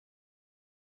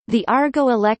The Argo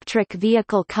Electric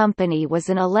Vehicle Company was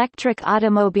an electric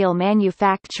automobile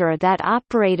manufacturer that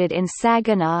operated in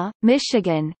Saginaw,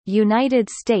 Michigan, United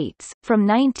States, from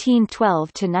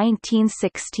 1912 to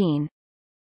 1916.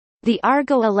 The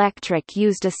Argo Electric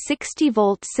used a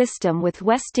 60-volt system with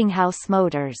Westinghouse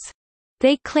motors.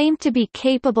 They claimed to be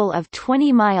capable of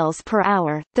 20 miles per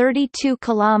hour, 32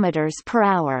 kilometers per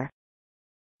hour.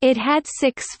 It had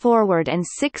 6 forward and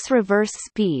 6 reverse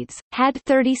speeds, had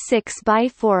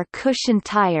 36x4 cushion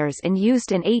tires and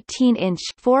used an 18-inch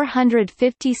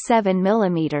 (457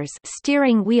 mm)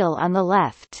 steering wheel on the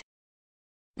left.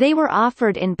 They were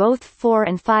offered in both 4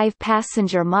 and 5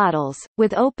 passenger models,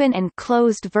 with open and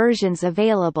closed versions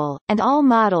available, and all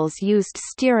models used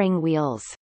steering wheels.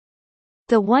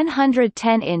 The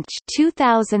 110-inch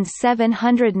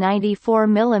 (2,794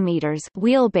 mm)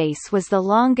 wheelbase was the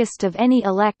longest of any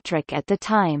electric at the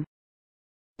time.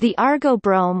 The Argo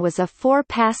Brougham was a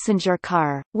 4-passenger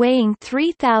car, weighing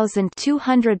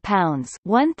 3,200 pounds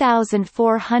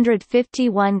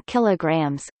 (1,451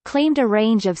 kilograms), claimed a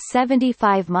range of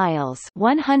 75 miles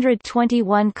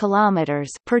 (121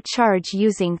 kilometers) per charge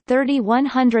using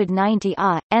 3,190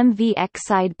 mV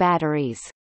Exide batteries.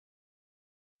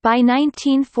 By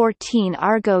 1914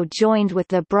 Argo joined with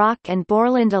the Brock and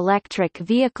Borland electric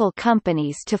vehicle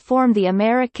companies to form the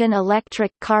American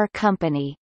Electric Car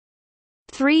Company.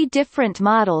 3 different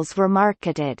models were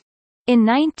marketed. In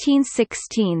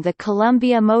 1916 the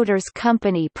Columbia Motors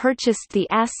Company purchased the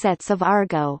assets of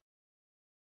Argo.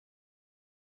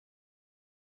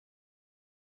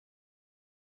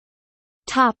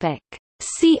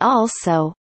 See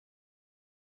also: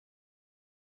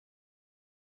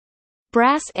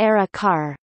 Brass-era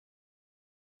car.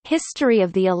 History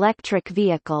of the electric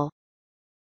vehicle.